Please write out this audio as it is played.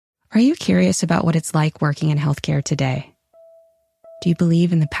Are you curious about what it's like working in healthcare today? Do you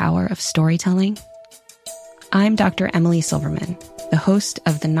believe in the power of storytelling? I'm Dr. Emily Silverman, the host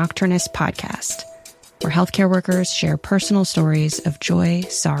of the Nocturnist podcast, where healthcare workers share personal stories of joy,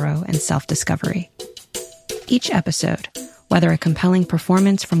 sorrow, and self-discovery. Each episode, whether a compelling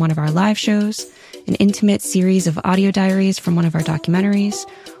performance from one of our live shows, an intimate series of audio diaries from one of our documentaries,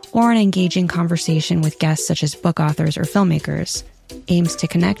 or an engaging conversation with guests such as book authors or filmmakers, aims to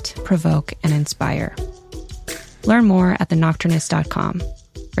connect, provoke, and inspire. Learn more at thenocturnist.com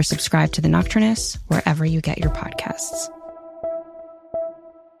or subscribe to The Nocturnist wherever you get your podcasts.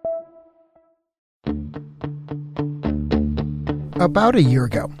 About a year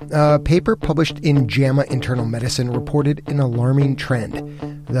ago, a paper published in JAMA Internal Medicine reported an alarming trend.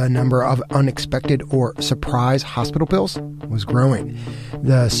 The number of unexpected or surprise hospital bills was growing.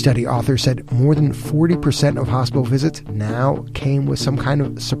 The study author said more than 40% of hospital visits now came with some kind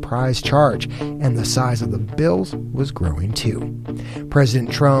of surprise charge, and the size of the bills was growing too.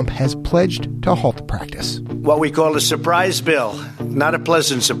 President Trump has pledged to halt the practice. What we call a surprise bill. Not a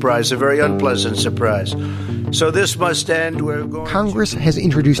pleasant surprise, a very unpleasant surprise. So this must end. Congress has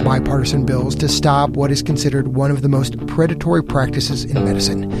introduced bipartisan bills to stop what is considered one of the most predatory practices in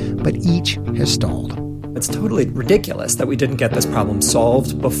medicine, but each has stalled. It's totally ridiculous that we didn't get this problem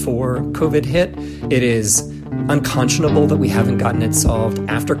solved before COVID hit. It is unconscionable that we haven't gotten it solved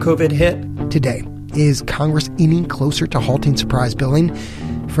after COVID hit. Today, is Congress any closer to halting surprise billing?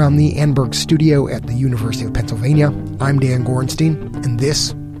 From the Annenberg studio at the University of Pennsylvania, I'm Dan Gorenstein, and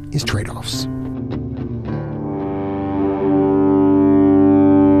this is Trade-Offs.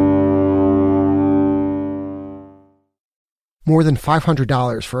 More than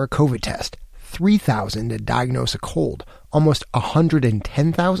 $500 for a COVID test, $3,000 to diagnose a cold, almost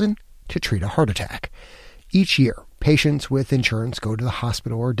 $110,000 to treat a heart attack. Each year, patients with insurance go to the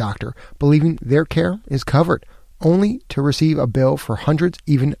hospital or doctor believing their care is covered, only to receive a bill for hundreds,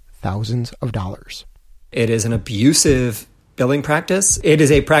 even thousands of dollars. It is an abusive billing practice. It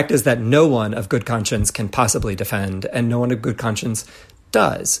is a practice that no one of good conscience can possibly defend, and no one of good conscience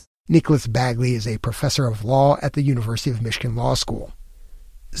does. Nicholas Bagley is a professor of law at the University of Michigan Law School.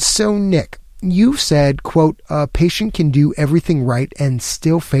 So, Nick, you've said, quote, a patient can do everything right and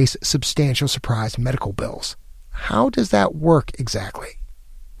still face substantial surprise medical bills. How does that work exactly?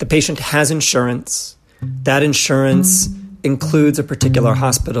 The patient has insurance. That insurance includes a particular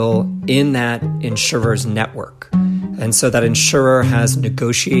hospital in that insurer's network. And so that insurer has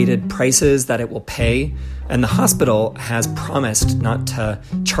negotiated prices that it will pay, and the hospital has promised not to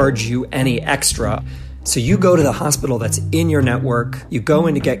charge you any extra. So you go to the hospital that's in your network, you go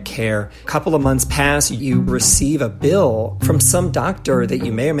in to get care, a couple of months pass, you receive a bill from some doctor that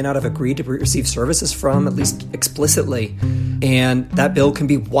you may or may not have agreed to receive services from, at least explicitly, and that bill can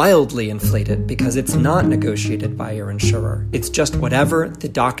be wildly inflated because it's not negotiated by your insurer. It's just whatever the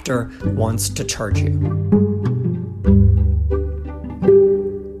doctor wants to charge you.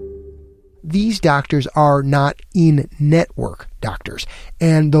 These doctors are not in-network doctors,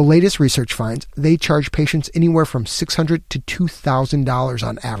 and the latest research finds they charge patients anywhere from $600 to $2,000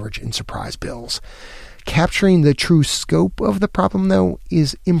 on average in surprise bills. Capturing the true scope of the problem, though,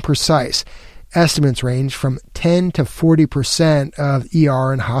 is imprecise. Estimates range from 10 to 40% of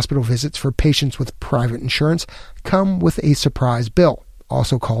ER and hospital visits for patients with private insurance come with a surprise bill,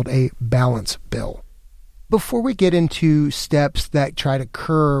 also called a balance bill. Before we get into steps that try to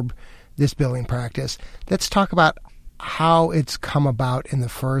curb this billing practice, let's talk about how it's come about in the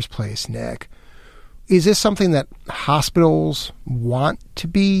first place, Nick. Is this something that hospitals want to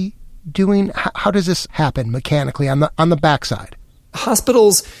be doing? How does this happen mechanically on the backside?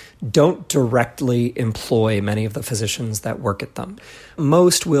 Hospitals don't directly employ many of the physicians that work at them.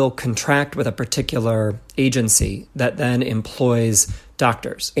 Most will contract with a particular agency that then employs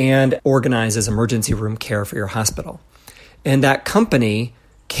doctors and organizes emergency room care for your hospital. And that company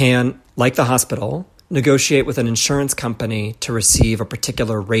can, like the hospital, negotiate with an insurance company to receive a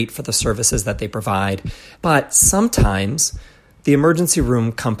particular rate for the services that they provide. But sometimes the emergency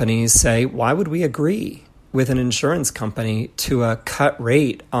room companies say, why would we agree with an insurance company to a cut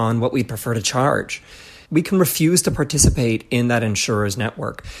rate on what we prefer to charge? We can refuse to participate in that insurer's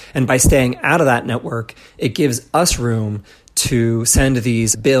network. And by staying out of that network, it gives us room to send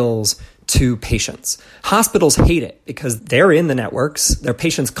these bills to patients. Hospitals hate it because they're in the networks, their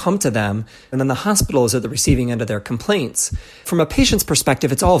patients come to them, and then the hospital is at the receiving end of their complaints. From a patient's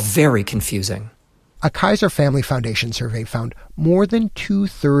perspective, it's all very confusing. A Kaiser Family Foundation survey found more than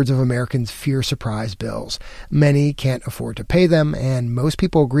 2/3 of Americans fear surprise bills. Many can't afford to pay them, and most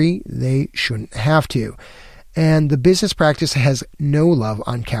people agree they shouldn't have to. and the business practice has no love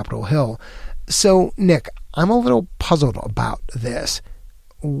on Capitol Hill. So, Nick, I'm a little puzzled about this.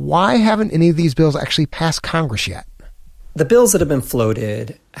 Why haven't any of these bills actually passed Congress yet? The bills that have been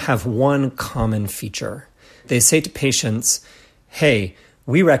floated have one common feature. They say to patients, hey,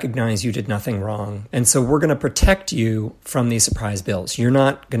 we recognize you did nothing wrong, and so we're going to protect you from these surprise bills. You're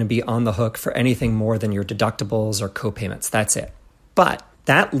not going to be on the hook for anything more than your deductibles or co-payments. That's it. But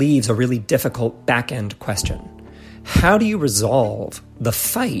that leaves a really difficult back-end question. How do you resolve the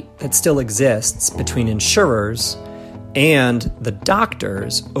fight that still exists between insurers and the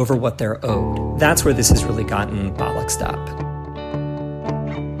doctors over what they're owed? That's where this has really gotten bollocksed up.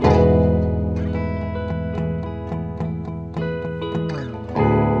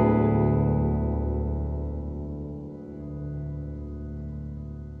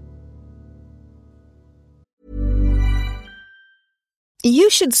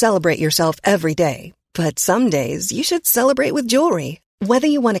 You should celebrate yourself every day, but some days you should celebrate with jewelry. Whether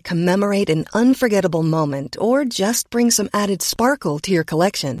you want to commemorate an unforgettable moment or just bring some added sparkle to your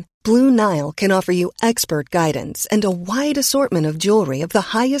collection, Blue Nile can offer you expert guidance and a wide assortment of jewelry of the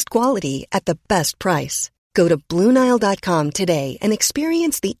highest quality at the best price. Go to BlueNile.com today and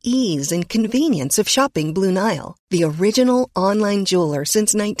experience the ease and convenience of shopping Blue Nile, the original online jeweler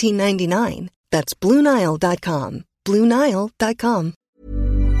since 1999. That's BlueNile.com. BlueNile.com.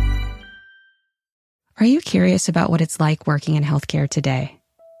 Are you curious about what it's like working in healthcare today?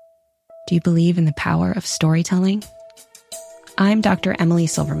 Do you believe in the power of storytelling? I'm Dr. Emily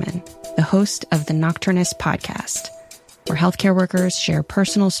Silverman, the host of the Nocturnist podcast, where healthcare workers share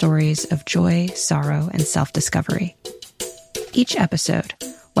personal stories of joy, sorrow, and self-discovery. Each episode,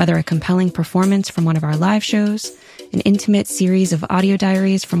 whether a compelling performance from one of our live shows, an intimate series of audio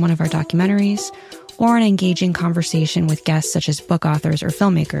diaries from one of our documentaries, or an engaging conversation with guests such as book authors or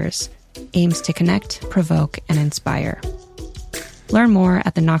filmmakers, aims to connect, provoke, and inspire. Learn more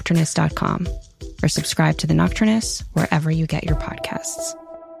at thenocturnist.com or subscribe to The Nocturnist wherever you get your podcasts.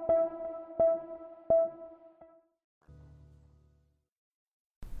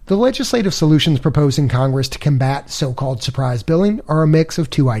 The legislative solutions proposed in Congress to combat so-called surprise billing are a mix of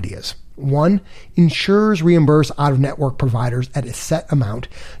two ideas. One, insurers reimburse out-of-network providers at a set amount,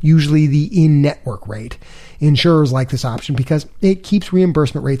 usually the in-network rate. Insurers like this option because it keeps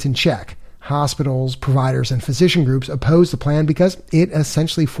reimbursement rates in check. Hospitals, providers, and physician groups oppose the plan because it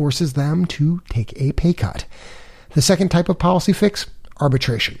essentially forces them to take a pay cut. The second type of policy fix,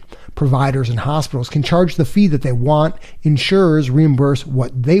 arbitration. Providers and hospitals can charge the fee that they want, insurers reimburse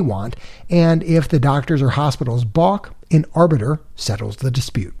what they want, and if the doctors or hospitals balk, an arbiter settles the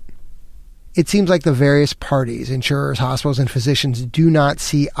dispute. It seems like the various parties, insurers, hospitals, and physicians, do not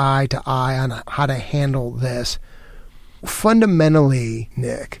see eye to eye on how to handle this. Fundamentally,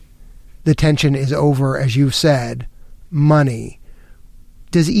 Nick, the tension is over, as you've said, money.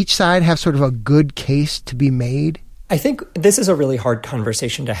 Does each side have sort of a good case to be made? I think this is a really hard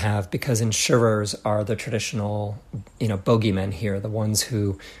conversation to have because insurers are the traditional, bogeymen here, the ones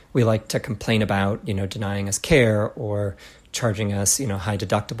who we like to complain about, denying us care or charging us, high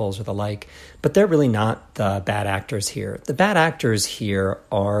deductibles or the like. But they're really not the bad actors here. The bad actors here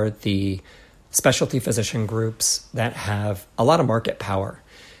are the specialty physician groups that have a lot of market power.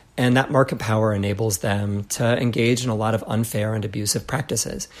 And that market power enables them to engage in a lot of unfair and abusive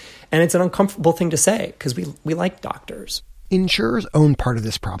practices. And it's an uncomfortable thing to say because we like doctors. Insurers own part of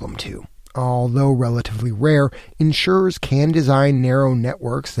this problem too. Although relatively rare, insurers can design narrow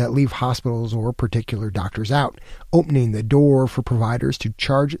networks that leave hospitals or particular doctors out, opening the door for providers to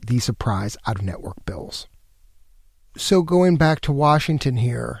charge these surprise out-of-network bills. So going back to Washington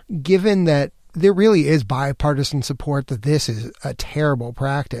here, given that there really is bipartisan support that this is a terrible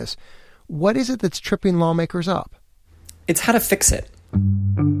practice, what is it that's tripping lawmakers up? It's how to fix it.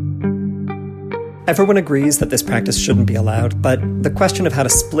 Everyone agrees that this practice shouldn't be allowed, but the question of how to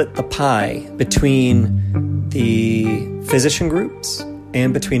split the pie between the physician groups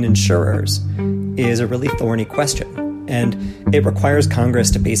and between insurers is a really thorny question. And it requires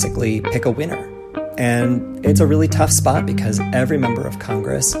Congress to basically pick a winner. And it's a really tough spot because every member of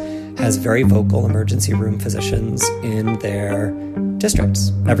Congress has very vocal emergency room physicians in their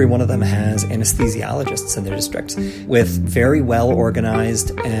districts. Every one of them has anesthesiologists in their districts with very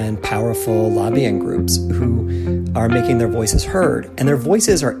well-organized and powerful lobbying groups who are making their voices heard. And their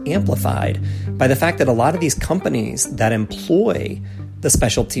voices are amplified by the fact that a lot of these companies that employ the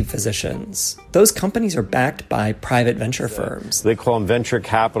specialty physicians. Those companies are backed by private venture firms. They call them venture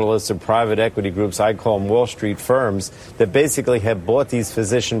capitalists or private equity groups. I call them Wall Street firms that basically have bought these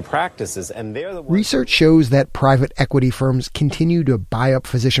physician practices, and they're the ones. Research shows that private equity firms continue to buy up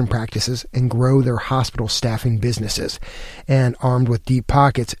physician practices and grow their hospital staffing businesses. And armed with deep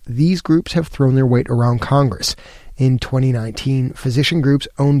pockets, these groups have thrown their weight around Congress. In 2019, physician groups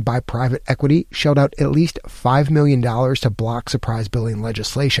owned by private equity shelled out at least $5 million to block surprise billing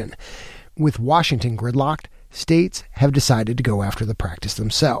legislation. With Washington gridlocked, states have decided to go after the practice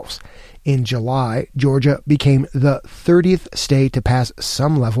themselves. In July, Georgia became the 30th state to pass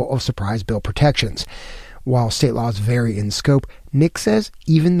some level of surprise bill protections. While state laws vary in scope, Nick says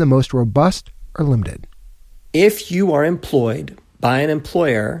even the most robust are limited. If you are employed by an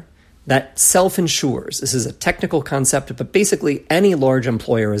employer that self-insures, this is a technical concept, but basically any large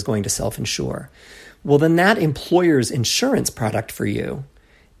employer is going to self-insure, well, then that employer's insurance product for you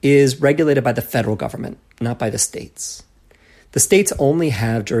is regulated by the federal government, not by the states. The states only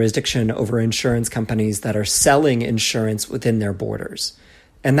have jurisdiction over insurance companies that are selling insurance within their borders.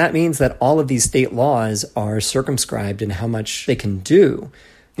 And that means that all of these state laws are circumscribed in how much they can do.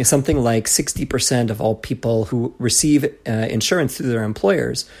 Something like 60% of all people who receive insurance through their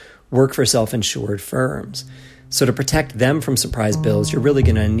employers work for self-insured firms. So to protect them from surprise bills, you're really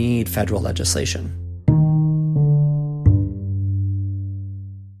going to need federal legislation.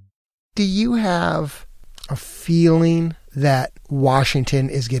 Do you have a feeling that Washington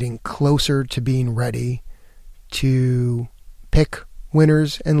is getting closer to being ready to pick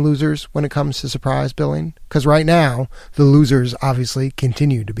winners and losers when it comes to surprise billing? Because right now, the losers obviously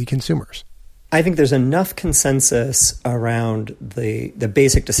continue to be consumers. I think there's enough consensus around the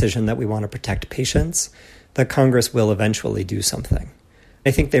basic decision that we want to protect patients that Congress will eventually do something.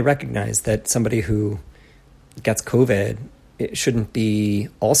 I think they recognize that somebody who gets COVID it shouldn't be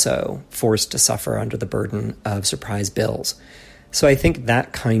also forced to suffer under the burden of surprise bills. So I think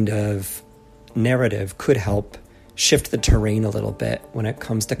that kind of narrative could help shift the terrain a little bit when it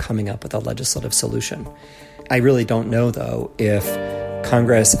comes to coming up with a legislative solution. I really don't know, though, if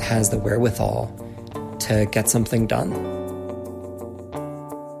Congress has the wherewithal to get something done.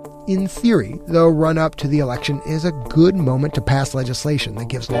 In theory, the run-up to the election is a good moment to pass legislation that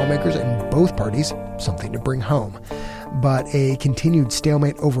gives lawmakers in both parties something to bring home. But a continued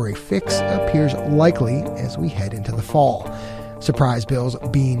stalemate over a fix appears likely as we head into the fall. Surprise bills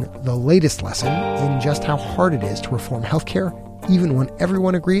being the latest lesson in just how hard it is to reform healthcare, even when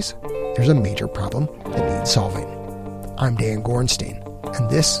everyone agrees there's a major problem that needs solving. I'm Dan Gorenstein, and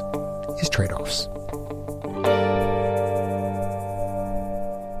this is Trade-Offs.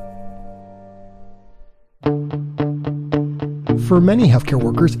 For many healthcare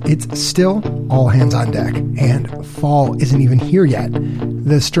workers, it's still all hands on deck, and fall isn't even here yet.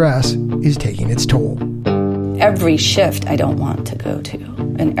 The stress is taking its toll. Every shift I don't want to go to,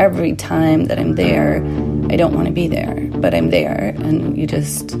 and every time that I'm there, I don't want to be there, but I'm there, and you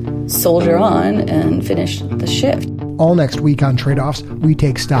just soldier on and finish the shift. All next week on Trade-Offs, we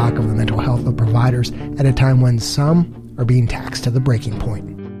take stock of the mental health of providers at a time when some are being taxed to the breaking point.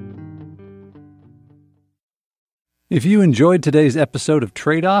 If you enjoyed today's episode of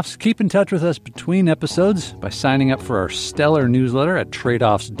Trade-Offs, keep in touch with us between episodes by signing up for our stellar newsletter at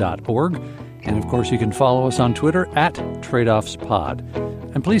tradeoffs.org. And of course, you can follow us on Twitter at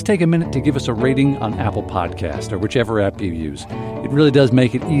TradeoffsPod. And please take a minute to give us a rating on Apple Podcast or whichever app you use. It really does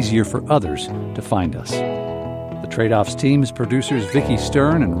make it easier for others to find us. The Trade-Offs team is producers Vicky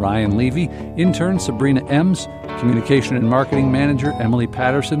Stern and Ryan Levy, intern Sabrina Ems, communication and marketing manager Emily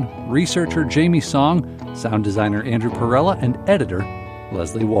Patterson, researcher Jamie Song, sound designer Andrew Perella, and editor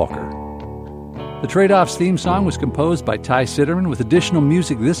Leslie Walker. The Trade-Offs theme song was composed by Ty Sitterman with additional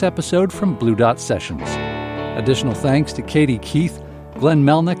music this episode from Blue Dot Sessions. Additional thanks to Katie Keith, Glenn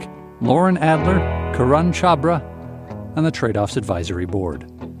Melnick, Lauren Adler, Karun Chabra, and the Trade-Offs Advisory Board.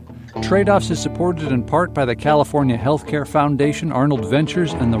 Trade-Offs is supported in part by the California Healthcare Foundation, Arnold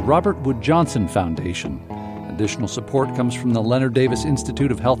Ventures, and the Robert Wood Johnson Foundation. Additional support comes from the Leonard Davis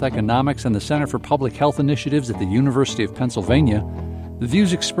Institute of Health Economics and the Center for Public Health Initiatives at the University of Pennsylvania. The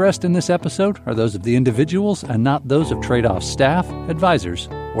views expressed in this episode are those of the individuals and not those of Trade-Offs staff, advisors,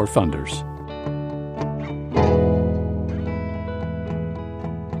 or funders.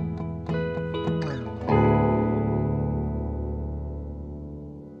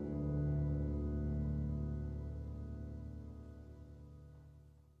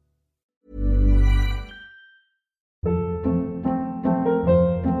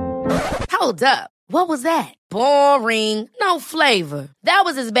 Hold up. What was that? Boring. No flavor. That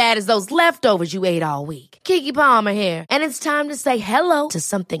was as bad as those leftovers you ate all week. Keke Palmer here, and it's time to say hello to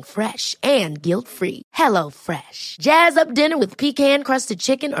something fresh and guilt-free. Hello Fresh. Jazz up dinner with pecan-crusted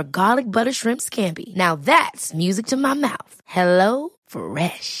chicken or garlic butter shrimp scampi. Now that's music to my mouth. Hello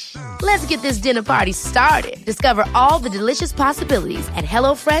Fresh. Let's get this dinner party started. Discover all the delicious possibilities at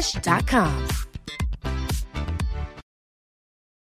HelloFresh.com.